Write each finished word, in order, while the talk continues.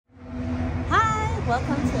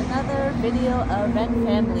welcome to another video of Ren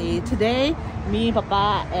Family. Today, me,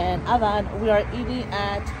 Papa, and Avan, we are eating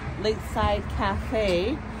at Lakeside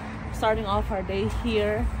Cafe, starting off our day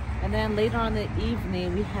here, and then later on in the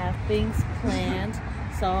evening we have things planned.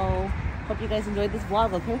 So hope you guys enjoyed this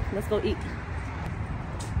vlog. Okay, let's go eat.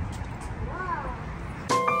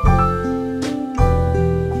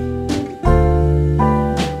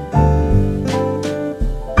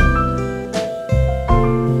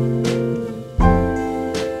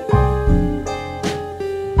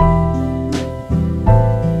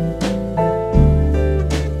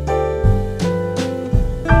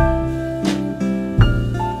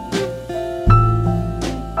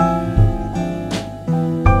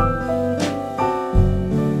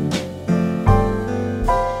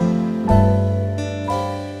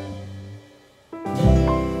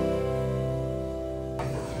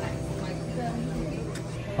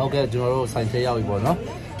 Okay, tomorrow Sunday out ibo no.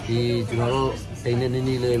 Di tomorrow ain't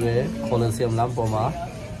any level Colosseum Lampoma.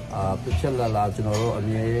 Picture la tomorrow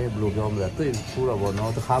ame blue film la tui pura bo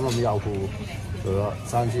no. The camera me out who so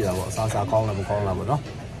Sanji la bo Sasa kong la bo no.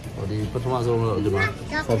 Or the Patuma so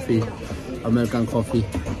the coffee, American coffee.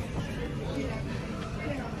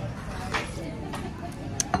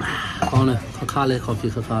 Kong kakale coffee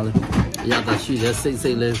kakale. Yeah, that she just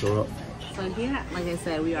say less so. So here, like I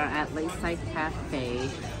said, we are at Lakeside Cafe,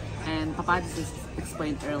 and Papa just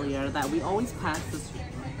explained earlier that we always pass this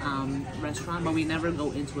restaurant, but we never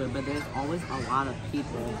go into it, but there's always a lot of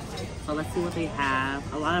people. So let's see what they have.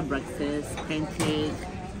 A lot of breakfast, pancake,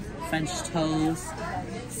 French toast,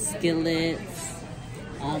 skillets,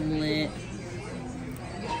 omelet,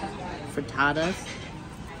 frittatas.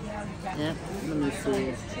 Yep, let me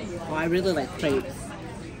see. Oh, I really like crepes.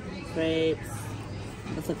 Crepes.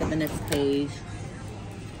 Let's look at the next page.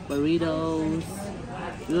 Burritos.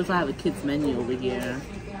 We also have a kids menu over here.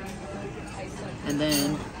 And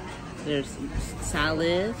then there's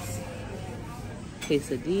salads,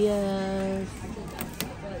 quesadillas.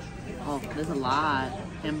 Oh, there's a lot.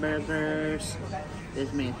 Hamburgers.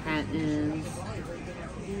 There's Manhattans.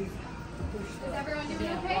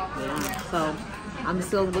 Yeah, so I'm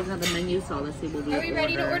still looking at the menu, so let's see what we order. Are we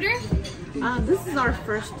ready to order? This is our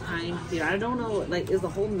first time here. I don't know, like, is the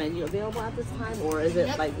whole menu available at this time, or is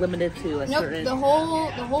it like limited to a certain? The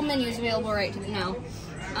whole menu is available right now.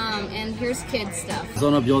 And here's kids stuff. So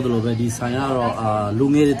na byo dalo be di sign aro lu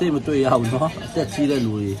ngey de tit ma twei yaw no. Tet chi de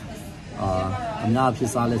lu yi a nya phit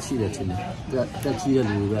sa le chi de tin. Tet chi de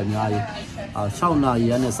lu be a nya yi 6 နာရီ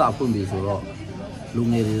နဲ့စဖွင့်ပြီဆိုတော့လူ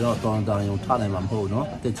ငယ်တွေတော့တောင်းတရုံထားနိုင်မှာမဟုတ်เนาะ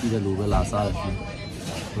တက်ကြီးတဲ့လူပဲလာစားတယ်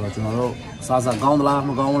ဆိုတော့ကျွန်တော်တို့စားကောင်းသလား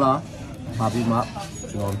မကောင်းဘူးလားမှာပြီးမှ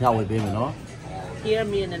ကျွန်တော်မျှဝေပေးမယ်เนาะ Here,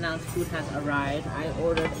 me and Nanau's food has arrived. I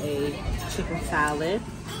ordered a chicken salad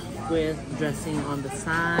with dressing on the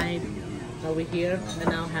side. Over here,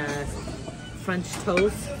 Nanau has French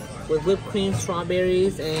toast with whipped cream,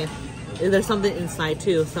 strawberries, and there's something inside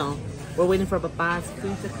too. So we're waiting for Papa's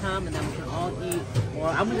food to come, and then we can all eat. Or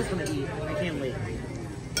I'm just gonna eat. I can't wait.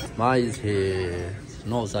 My is here.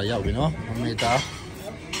 No, so yeah, we know. We da.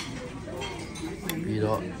 We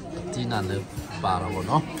do. Tina ne para bo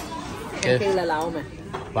no. Pancake le lao me.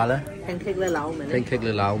 Ba le? Pancake le lao me. Pancake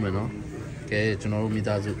le lao me no. Okay, ကျွန်တော်တို့မိ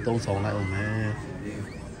သားစု3ဆောင်လိုက်အောင်မယ်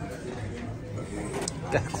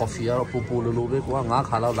ကဲ coffee ရောပူပူလိုလိုပဲကွာ9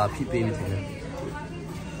ခါလောက်လာဖိပေးပြီထင်တယ်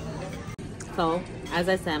So, as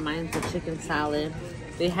I said, mine's a chicken salad.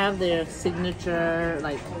 They have their signature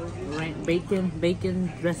like bacon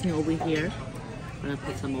dressing over here. I'm gonna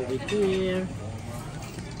put some over here.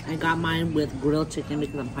 I got mine with grilled chicken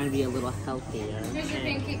because I'm trying to be a little healthier. Here's your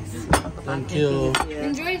pancakes. Thank you.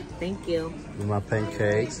 Enjoy. Thank you. With my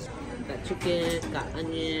pancakes. Got chicken, got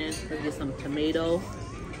onion, let's get some tomato.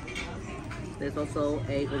 There's also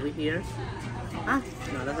egg over here. Ah,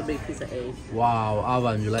 no, that's a big piece of egg. Wow,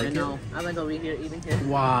 Avan, you like it? I know. I like over here eating here.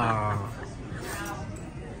 Wow.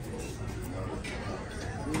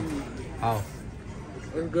 How?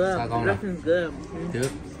 It's good. The dressing's good.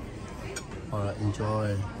 Good. Alright, enjoy.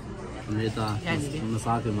 Later, I'm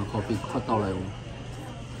massaging my coffee. Cut out like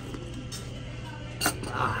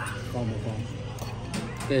come on.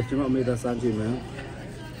 Okay, chúng nó mới ta sang chuyện mà.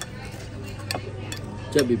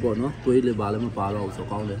 Chắc bị bỏ nó, tôi lấy bà lấy một bà rồi số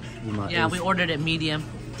con đấy. Yeah, we ordered it medium.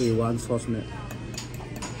 A1 sauce net.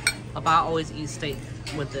 Papa always eats steak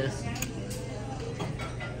with this.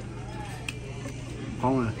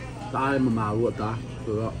 Con này, ta mà ruột ta,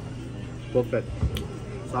 được đó. Perfect.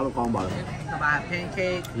 Sao nó con bà? Papa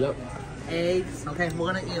pancake. Yep. Eggs. Okay,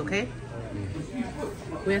 we're gonna eat. Okay.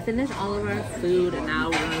 We have finished all of our food, and now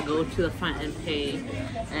we're gonna go to the front and pay.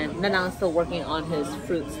 And Nanau's still working on his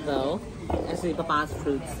fruits though. Actually, Papa's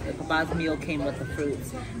fruits. Papa's meal came with the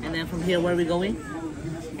fruits. And then from here, where are we going?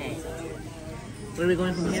 Hey. Where are we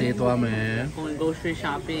going from here? Going grocery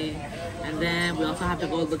shopping. And then we also have to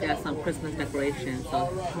go look at some Christmas decorations. So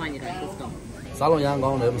come on, you guys, let's go. Salon yang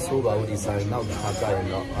gong le so ba udi sai nau ta ja yin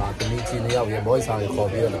lo a tmi chi ne yaw ye boy sa ye khaw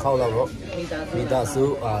pi lo khao law lo mi ta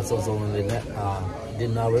su so so le ne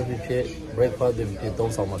dinner ready phit breakfast ready phit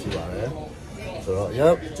 3 saw ma phi ba le so ro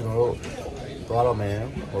yep ကျွန်တော်တို့သွားတော့မယ်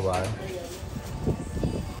ဟိုပါ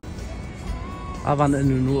Avan and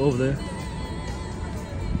Nunu over there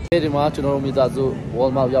ဒီမှာကျွန်တော်တို့မိသားစု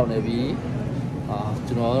Walmart ရောက်နေပြီ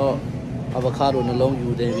ကျွန်တော်တော့ avocado နှလုံးယူ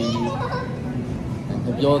တယ်ပြီ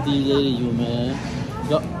ပြောသေးလေးယူမယ်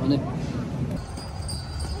ရော့နည်း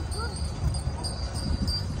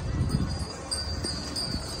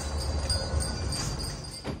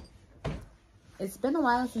It's been a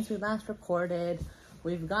while since we last recorded.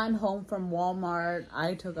 We've gotten home from Walmart.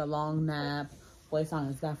 I took a long nap. Boysong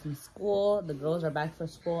is back from school. The girls are back for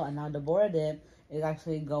school, and now Deborah is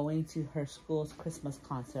actually going to her school's Christmas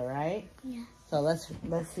concert, right? Yeah. So let's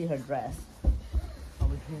see her dress.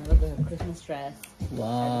 Over here, look at her Christmas dress. Wow.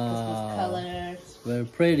 Christmas colors. Very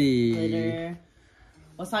pretty. Glitter.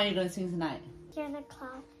 What song are you going to sing tonight? Santa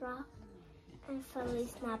Claus Rock and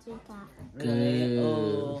Feliz Navidad. Good.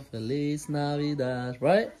 Oh. Feliz Navidad.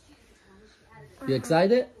 Right? You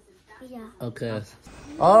excited? Yeah. Okay.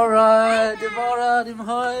 All right, Deborah,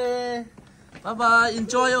 Dimhoy. Bye bye.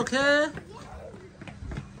 Enjoy, okay?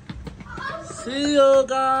 See you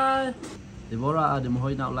guys. Deborah,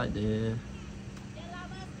 Dimhoy not like this.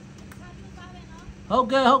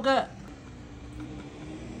 Okay, okay.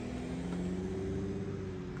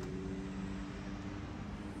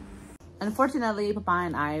 Unfortunately, Papa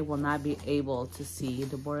and I will not be able to see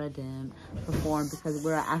Deborah Dim perform because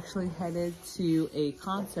we're actually headed to a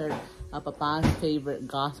concert of Papa's favorite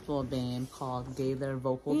gospel band called GAITHER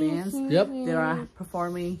Vocal Bands. Yep. They are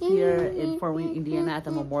performing here in Fort Wayne, Indiana at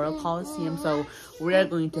the Memorial Coliseum, so we are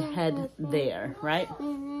going to head there, right?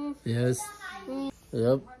 Yes.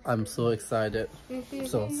 Yep. I'm so excited.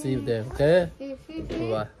 So see you there, okay?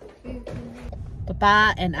 Bye-bye.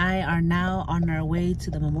 Papa and I are now on our way to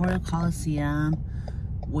the Memorial Coliseum,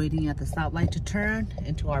 waiting at the stoplight to turn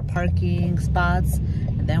into our parking spots,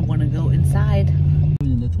 and then we're gonna go inside.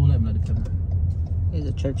 Here's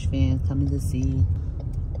a church fan coming to see.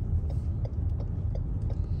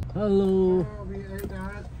 Hello.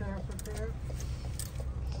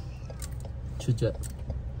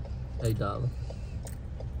 $8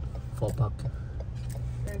 for parking.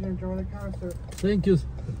 And enjoy the concert. Thank you.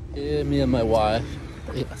 Yeah, me and my wife.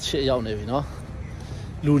 Shit, y'all know, you know.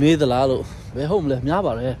 Lune the lalo. We're home left. Me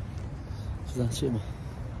about it. That's shit, man.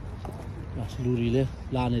 That's Luri.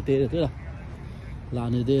 Lane there.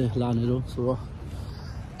 Lane there. Lane do. So,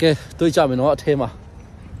 okay. Tôi chào mình nó thêm à.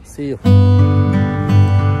 See you.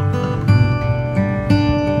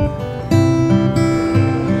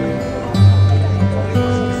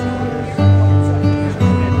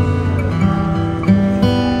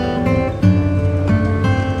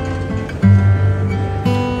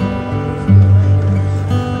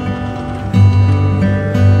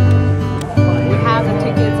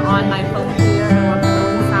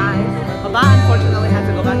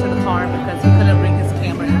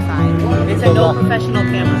 No professional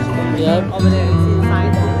cameras. Yep. Over there, you see the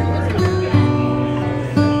sign?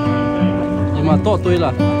 Nhưng mà to tuổi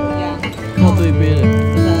là. Yeah. To tuổi biết rồi.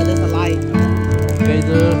 There's a light.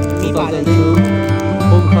 GAITHER 2002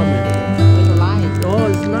 homecoming. There's a light. Oh,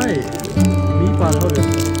 it's light. Me part of it.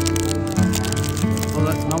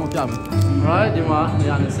 Alright, now I'm done. Right, Dima.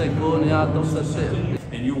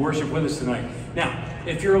 And you worship with us tonight. Now,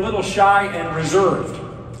 if you're a little shy and reserved,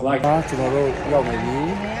 like let's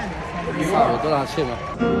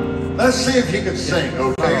see if you can sing,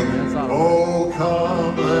 okay? Oh,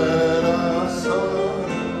 come let us sing.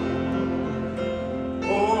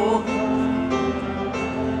 Oh,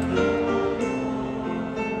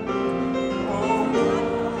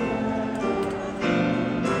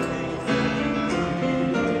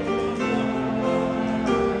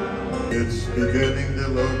 it's beginning to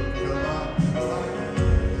look a lot.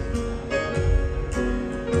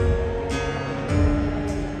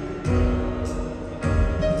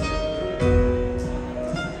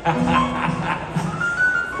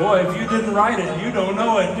 boy, if you didn't write it, you don't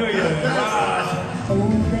know it, do you? Oh,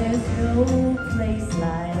 there's no place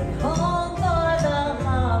like home for the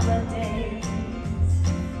holidays,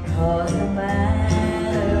 'cause no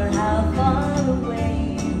matter how far away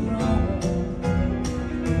you roam,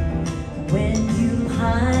 when you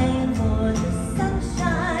pine for the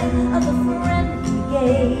sunshine of a friendly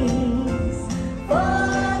gaze, for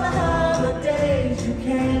the holidays.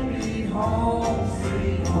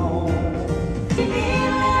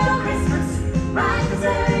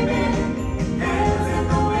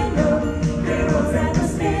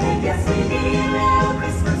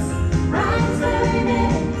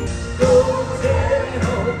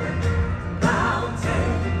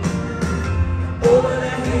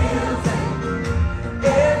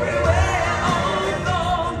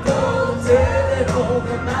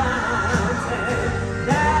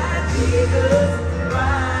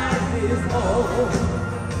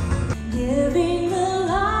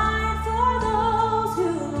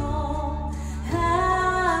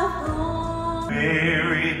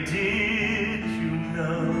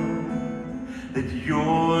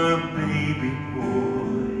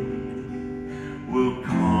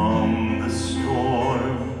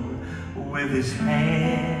 his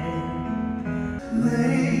hand,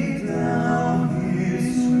 lay down his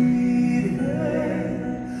sweet head,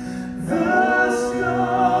 the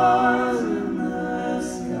stars in the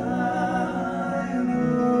sky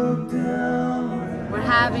look down. We're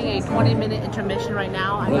having a 20-minute intermission right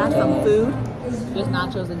now. I got some food, just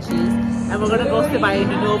nachos and cheese, and we're gonna go sit by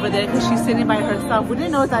Nunu over there because she's sitting by herself. We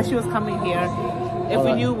didn't know that she was coming here. If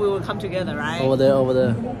we knew, we would come together, right? Over there, over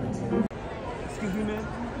there. Excuse me, man.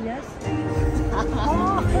 Yes.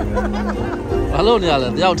 Hello,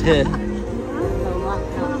 Niala. Out here.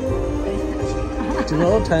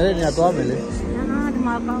 Tomorrow, Thailand, you are traveling.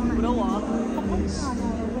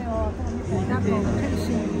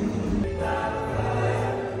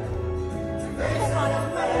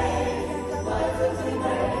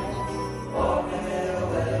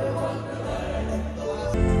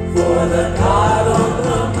 For the God on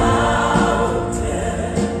the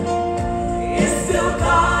mountain is still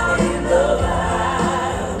God in the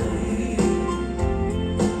valley.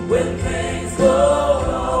 When things go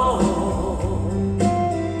wrong,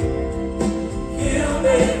 He'll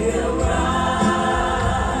make them right.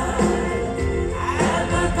 And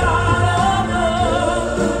the God of the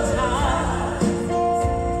good times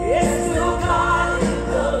is still God in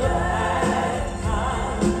the bad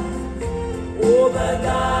times. Oh, the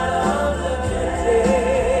God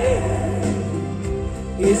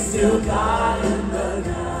is still God in the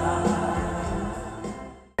night.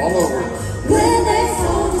 All over. When they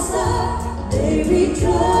saw the star, they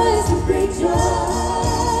rejoiced with great joy.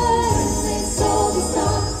 When they saw the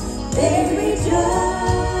star, they rejoiced.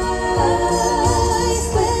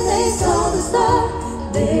 When they saw the star,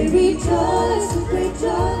 they rejoiced with great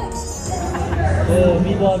joy.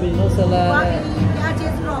 Me Bobby, no salad.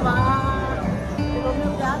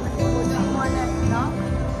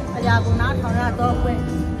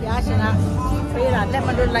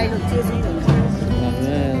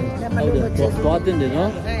 What in there, no?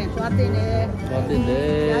 What in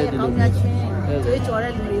there?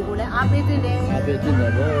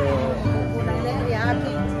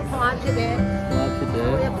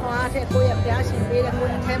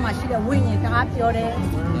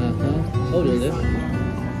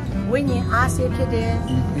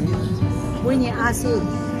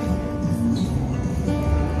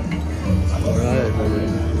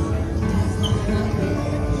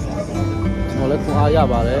 Let's go out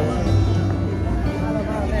about it.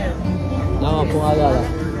 Now I'm going out.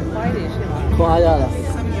 Go out.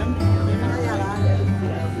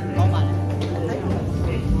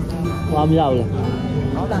 I'm out.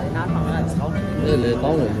 Để có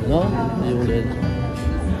rồi nó nhiều lên.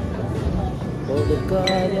 Có được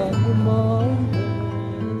cái món.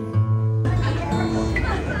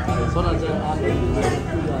 Số là chơi ăn rồi.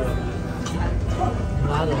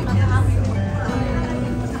 Ăn rồi.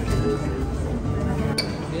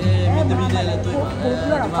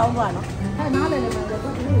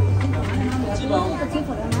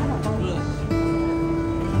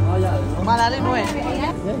 Mà là lên nuôi.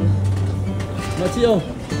 Mà chiêu.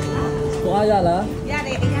 Có ai ra là? Dạ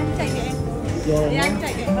để anh chạy để em. Rồi. Để anh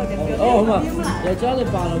chạy để hồi được. Ồ mà. Giờ cháu lên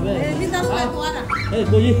bàn rồi về. Đi tao phải qua à? Ê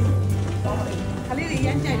cô gì? Kali đi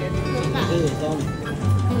anh chạy để đi luôn cả. Ừ xong.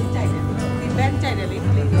 Chạy để. Đi bên chạy để lấy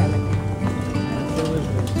kali đi.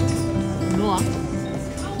 Mua.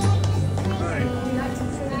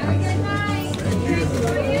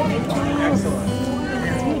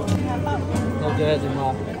 Ok thì mà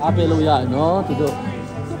áp về lâu dài nó thì được.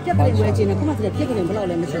 Tiếp cái người chị này cũng mà tiếp cái này bao lâu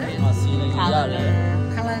lên mới được. Mà xí này dài rồi.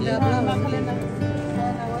 Calendar bao lâu lên?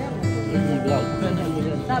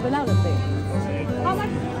 Sao bao lâu được thế? How much?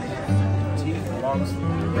 Long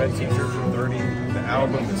red t-shirts are 30. The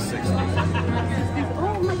album is 60.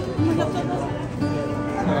 Oh my God.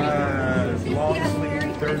 Long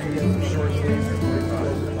sleeve 30, short sleeves are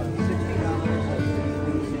 45.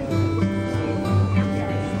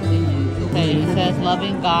 Okay, it says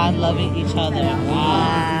loving God, loving each other.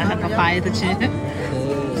 Ah, papaya the chin.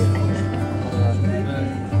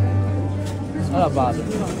 How about it?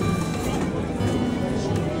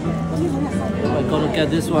 We're gonna get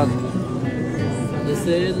this one. They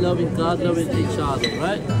say loving God, loving each other,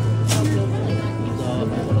 right? So we're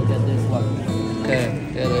gonna get this one. Okay,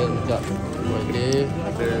 get it. We got right here.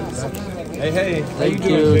 Hey, hey. Thank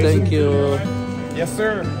you, thank you. Yes,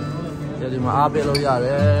 sir. Giờ thì mà áp lo giờ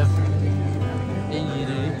đấy. Cái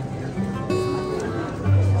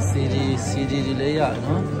gì đi? CD đi lấy giờ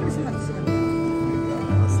nó.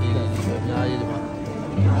 CD đi về nhà đi mà.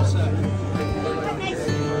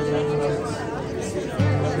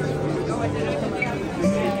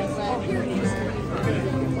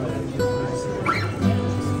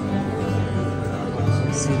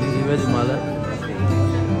 CD đi về Very mala.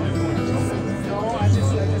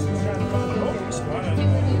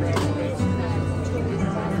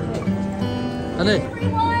 Honey.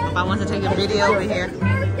 Papa wants to take a video over here.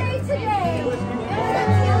 Birthday today.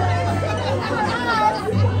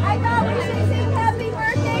 I thought we should sing happy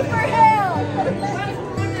birthday for him.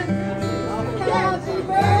 Happy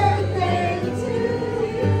birthday to you.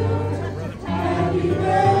 Happy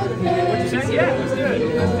birthday. Yeah, let's do it.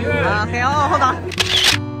 Let's do it. Okay, oh, hold on.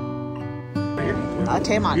 I'll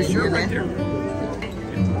take my You're sure right there. I'm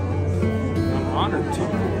honored to.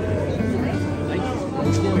 Thank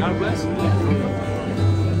you. God bless you.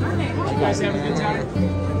 You guys have a good time?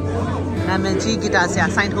 နာမည်ကြီးဂီတာဆရာ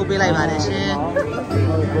စိုင်းထိုးပေးလိုက်ပါတယ်ရှင်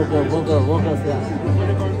Worker ဆ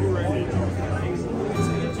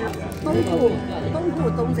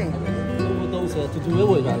ရာ တူတူပဲ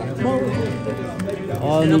ဝယ်ကြလား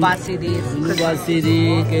University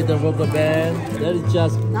GAITHER Worker Band that is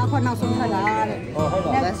just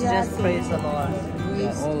Let's just praise the Lord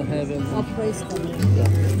all heaven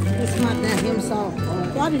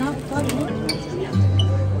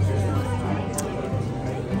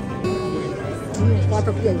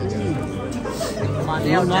Come on,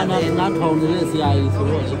 nó thầu nữa là gì số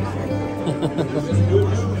rồi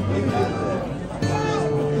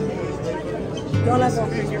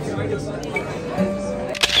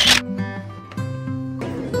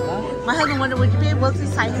My husband wondered, would you be able to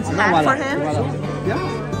sign his hat for him? Yeah.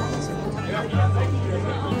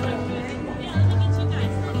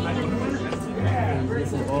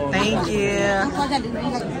 Thank you.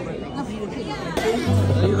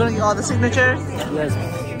 Are you going to get all the signatures? Yes.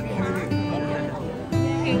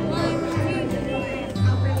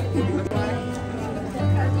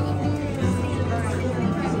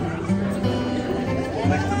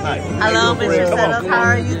 Hello, Mr. Settles. How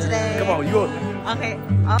are you today? Come on, you. Okay.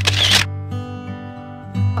 Oh.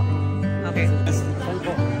 Okay.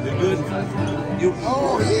 You're good. You.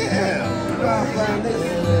 Oh, yeah.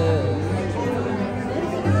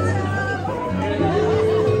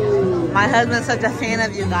 My husband's such a fan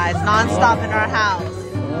of you guys, non-stop in our house.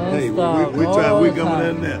 Hey, we coming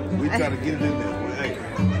in there. We try to get it in there. Hey,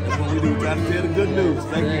 that's what we do. We try to tell the good news.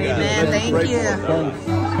 Thank you, guys. Amen. Thank you.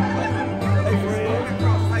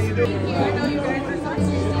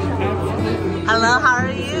 Hello, how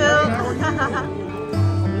are you?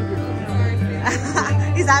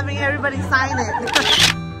 He's having everybody sign it.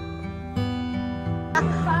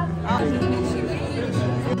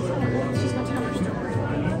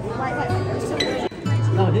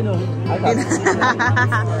 No, he knows. I got it.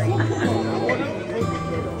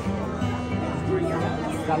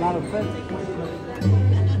 Got a lot of friends.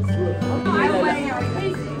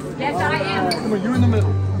 Yes, I am. Come on, you're in the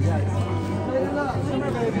middle.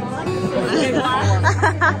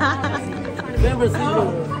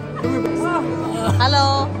 Hello,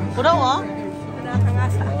 부러워?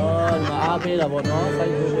 앞에 là bọn nó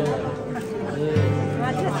xanh thôi kia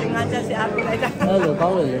rồi có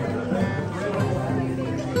rồi.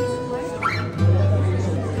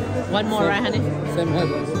 One more, right, honey? Same head.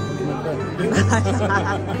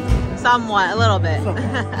 Somewhat, a little bit.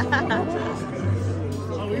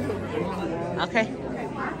 Okay.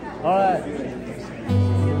 All right.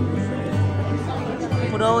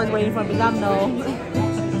 Pudo is waiting for Bigamno.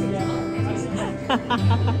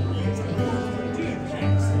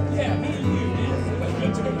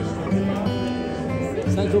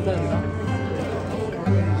 Xanh chụp đây.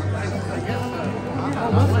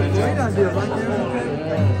 Great idea, right there.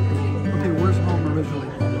 Okay, where's home originally?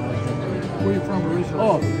 Where are you from originally?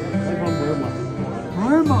 Oh, I'm from Burma.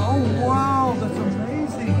 Burma. Oh wow, that's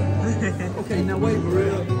amazing. Okay, now wait,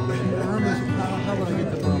 Burma. How would I get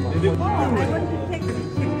to Burma? Oh,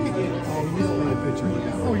 you don't need a picture.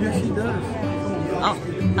 Oh, yes, she does. Oh,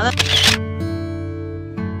 hello.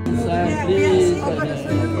 Please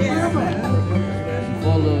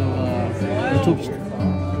follow YouTube.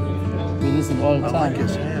 We listen all the time.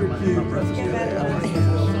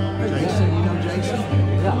 Jason, you know Jason?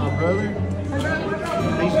 Yeah. My brother?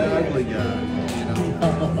 He's an ugly guy.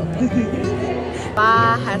 Ba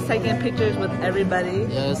has taken pictures with everybody.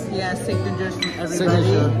 Yes. He has signatures from everybody.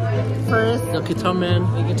 Signature. First, The guitar man.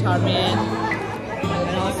 the guitar man,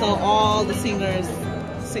 and also all the singers'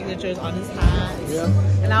 signatures on his hats.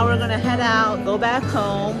 Yeah. And now we're gonna head out, go back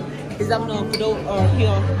home. Is that no Pudo or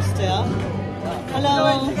here still?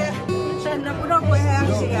 Hello.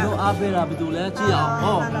 Lúc áp bên là bị tụ lẽ chi ảo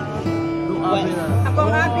không? Lúc áp bên là.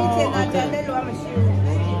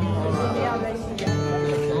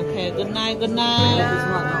 Okay, good night, good night.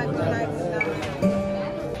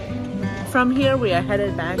 From here we are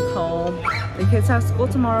headed back home. The kids have school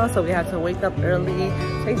tomorrow, so we have to wake up early,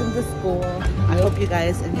 take them to school. I hope you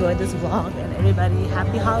guys enjoyed this vlog, and everybody,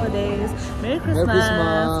 happy holidays. Merry Christmas. Merry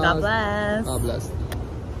Christmas. God bless. God bless.